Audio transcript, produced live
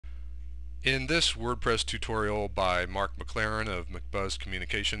In this WordPress tutorial by Mark McLaren of McBuzz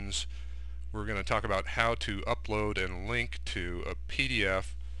Communications, we're going to talk about how to upload and link to a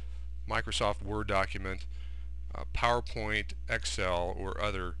PDF, Microsoft Word document, PowerPoint, Excel, or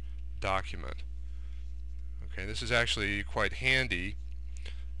other document. Okay, this is actually quite handy,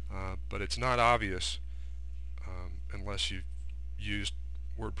 but it's not obvious unless you've used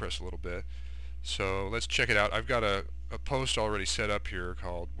WordPress a little bit. So let's check it out. I've got a post already set up here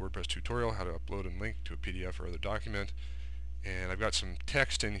called WordPress tutorial, how to upload and link to a PDF or other document. And I've got some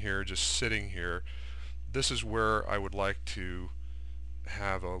text in here just sitting here. This is where I would like to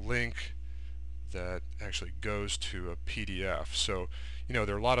have a link that actually goes to a PDF. So,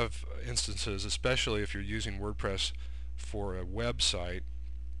 there are a lot of instances, especially if you're using WordPress for a website,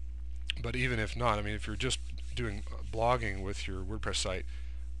 but even if not, if you're just doing blogging with your WordPress site,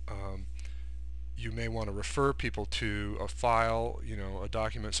 you may want to refer people to a file, a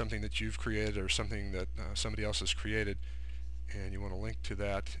document, something that you've created or something that somebody else has created, and you want to link to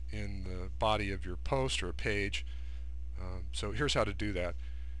that in the body of your post or a page. So here's how to do that.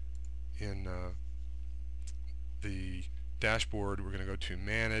 In the dashboard, we're going to go to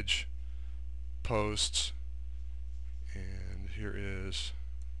Manage, Posts, and here is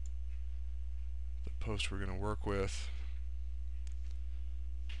the post we're going to work with.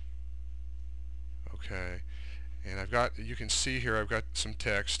 Okay, and you can see here I've got some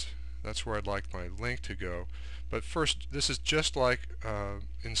text. That's where I'd like my link to go. But first, this is just like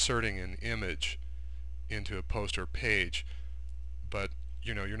inserting an image into a post or page, but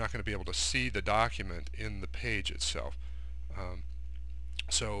you're not going to be able to see the document in the page itself.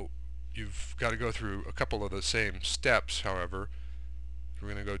 So you've got to go through a couple of the same steps. However, we're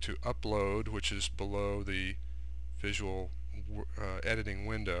going to go to Upload, which is below the visual editing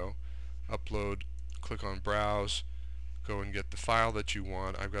window. Upload, click on Browse, go and get the file that you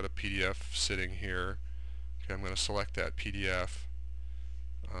want. I've got a PDF sitting here. Okay, I'm going to select that PDF.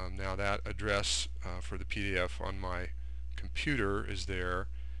 Now that address for the PDF on my computer is there.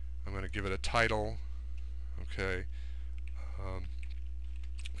 I'm going to give it a title. Okay,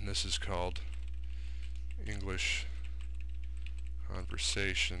 and this is called English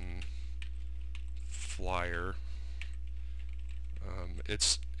Conversation Flyer.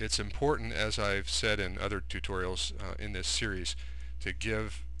 It's important, as I've said in other tutorials in this series, to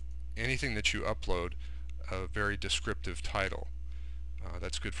give anything that you upload a very descriptive title.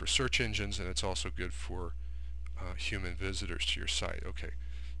 That's good for search engines, and it's also good for human visitors to your site. Okay,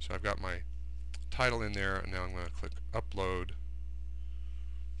 so I've got my title in there, and now I'm going to click Upload.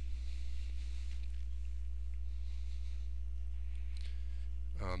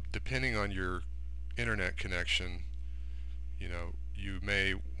 Depending on your internet connection, you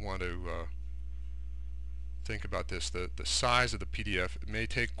may want to think about this. The size of the PDF, it may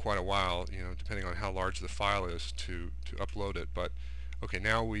take quite a while, depending on how large the file is to upload it. But okay,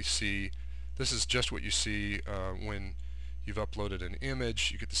 now we see, this is just what you see when you've uploaded an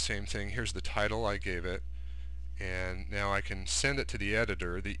image. You get the same thing. Here's the title I gave it, and now I can send it to the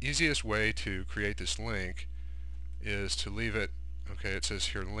editor. The easiest way to create this link is to leave it, okay, it says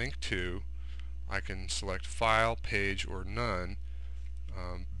here link to. I can select File, Page, or None.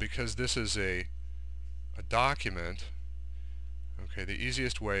 Because this is a document, okay, the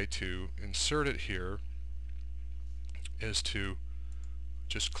easiest way to insert it here is to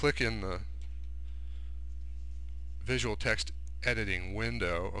just click in the visual text editing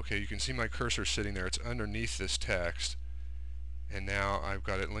window. Okay, you can see my cursor sitting there. It's underneath this text, and now I've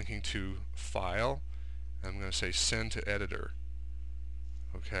got it linking to File. I'm going to say Send to Editor.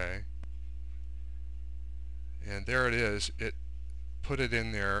 Okay, and there it is. It put it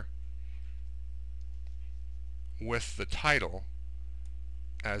in there with the title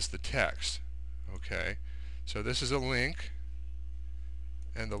as the text. Okay, so this is a link,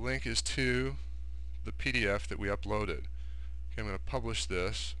 and the link is to the PDF that we uploaded. Okay, I'm going to publish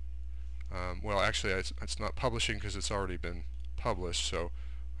this. Well, actually, it's not publishing because it's already been published, so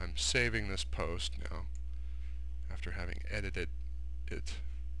I'm saving this post now after having edited it.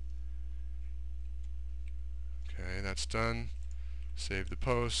 Okay, that's done. Save the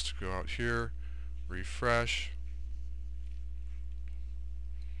post, go out here, refresh.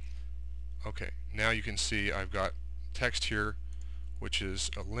 Okay, now you can see I've got text here, which is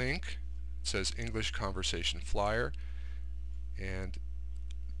a link. It says English Conversation Flyer, and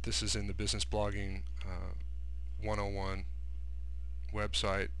this is in the Business Blogging 101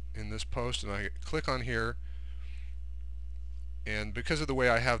 website in this post, and I click on here, and because of the way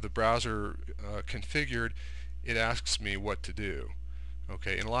I have the browser configured, it asks me what to do.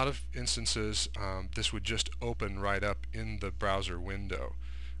 Okay, in a lot of instances, this would just open right up in the browser window.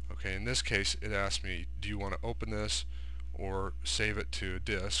 Okay, in this case it asks me, do you want to open this or save it to a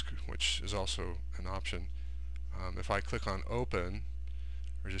disk, which is also an option. If I click on open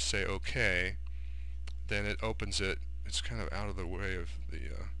or just say OK, then it opens it. It's kind of out of the way of the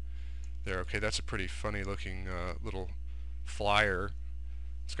there. Okay, that's a pretty funny looking little flyer.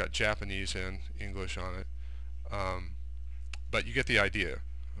 It's got Japanese and English on it, but you get the idea.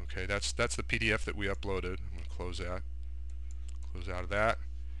 Okay, that's the PDF that we uploaded. I'm going to close that. Close out of that.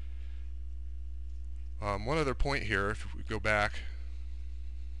 One other point here, if we go back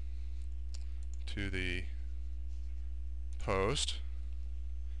to the post,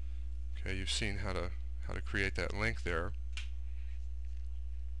 okay, you've seen how to create that link there.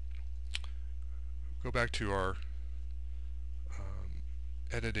 Go back to our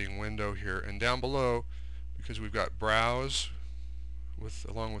editing window here, and down below, because we've got browse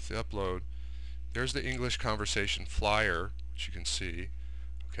along with the upload, there's the English conversation flyer, which you can see.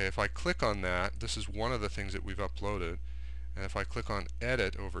 Okay, if I click on that, this is one of the things that we've uploaded, and if I click on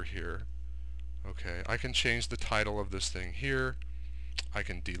edit over here, okay, I can change the title of this thing here. I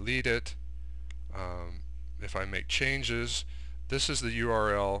can delete it. If I make changes, this is the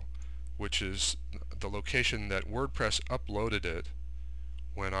URL, which is the location that WordPress uploaded it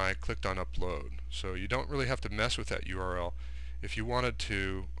when I clicked on upload. So you don't really have to mess with that URL. If you wanted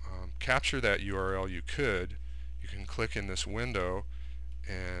to capture that URL, you could. You can click in this window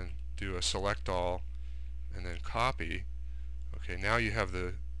and do a select all and then copy. Okay, now you have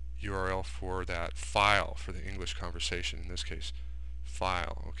the URL for that file, for the English conversation, in this case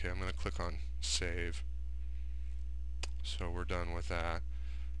file. Okay, I'm going to click on save. So we're done with that,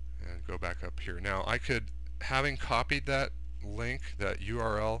 and go back up here. Now I could, having copied that link, that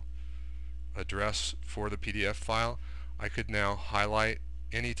URL address for the PDF file, I could now highlight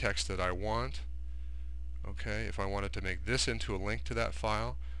any text that I want. Okay, if I wanted to make this into a link to that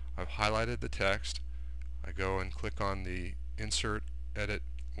file, I've highlighted the text. I go and click on the insert edit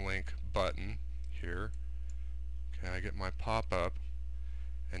link button here. Okay, I get my pop-up,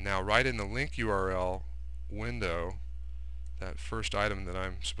 and now right in the link URL window, that first item that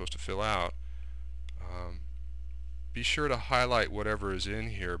I'm supposed to fill out, be sure to highlight whatever is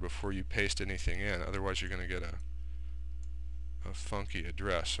in here before you paste anything in, otherwise you're going to get a funky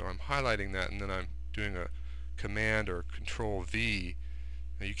address. So I'm highlighting that, and then I'm doing a Command or Control V.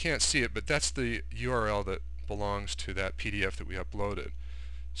 Now you can't see it, but that's the URL that belongs to that PDF that we uploaded.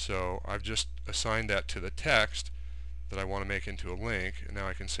 So I've just assigned that to the text that I want to make into a link, and now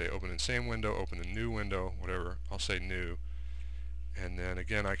I can say open in same window, open a new window, whatever. I'll say new, and then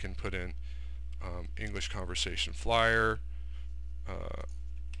again I can put in English conversation flyer,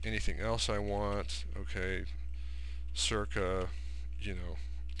 anything else I want. Okay, circa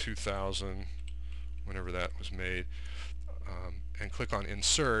 2000, whenever that was made, and click on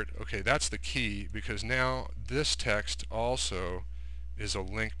insert. Okay, that's the key, because now this text also is a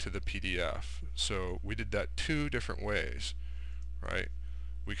link to the PDF. So we did that two different ways, right?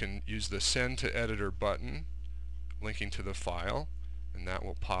 We can use the send to editor button linking to the file, and that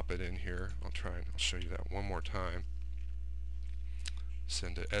will pop it in here. I'll show you that one more time.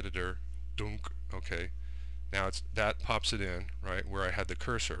 Send to editor, dunk. Okay, now that pops it in right where I had the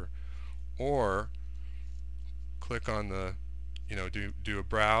cursor. Or click on the, do a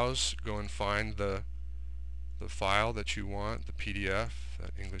browse, go and find the file that you want, the PDF,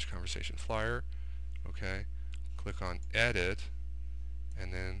 that English conversation flyer. Okay, click on edit,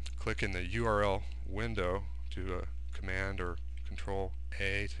 and then click in the URL window, do a Command or Control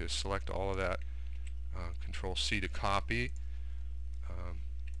A to select all of that, Control C to copy,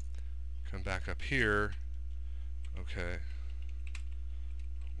 come back up here. Okay,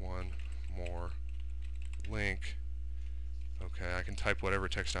 one more link. Okay, I can type whatever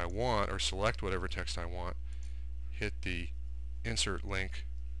text I want or select whatever text I want, hit the insert link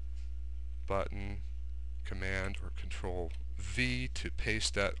button, Command or Control V to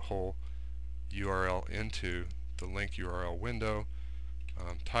paste that whole URL into the link URL window,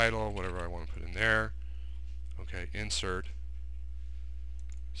 title, whatever I want to put in there. Okay, insert.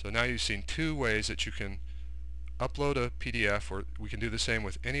 So now you've seen two ways that you can upload a PDF, or we can do the same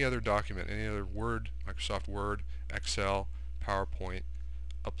with any other document, any other Word, Microsoft Word, Excel, PowerPoint.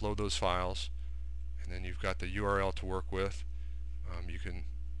 Upload those files, and then you've got the URL to work with. You can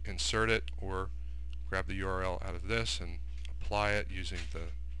insert it or grab the URL out of this and apply it using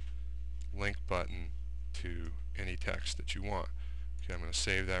the link button to any text that you want. Okay, I'm going to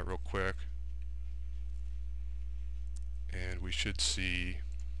save that real quick, and we should see,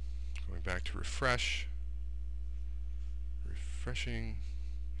 going back to refreshing.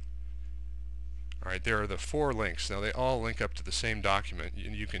 Alright, there are the 4 links. Now they all link up to the same document.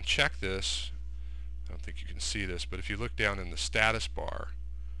 You can check this. I don't think you can see this, but if you look down in the status bar,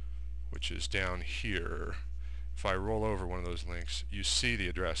 which is down here, if I roll over one of those links, you see the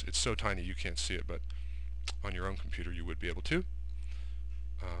address. It's so tiny you can't see it, but on your own computer you would be able to.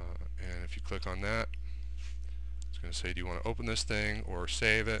 And if you click on that, it's going to say, do you want to open this thing or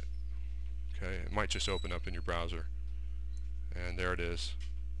save it? Okay, it might just open up in your browser. And there it is,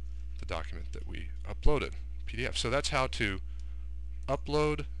 the document that we uploaded, PDF. So that's how to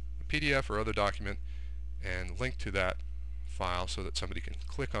upload a PDF or other document and link to that file so that somebody can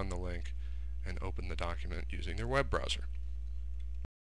click on the link and open the document using their web browser.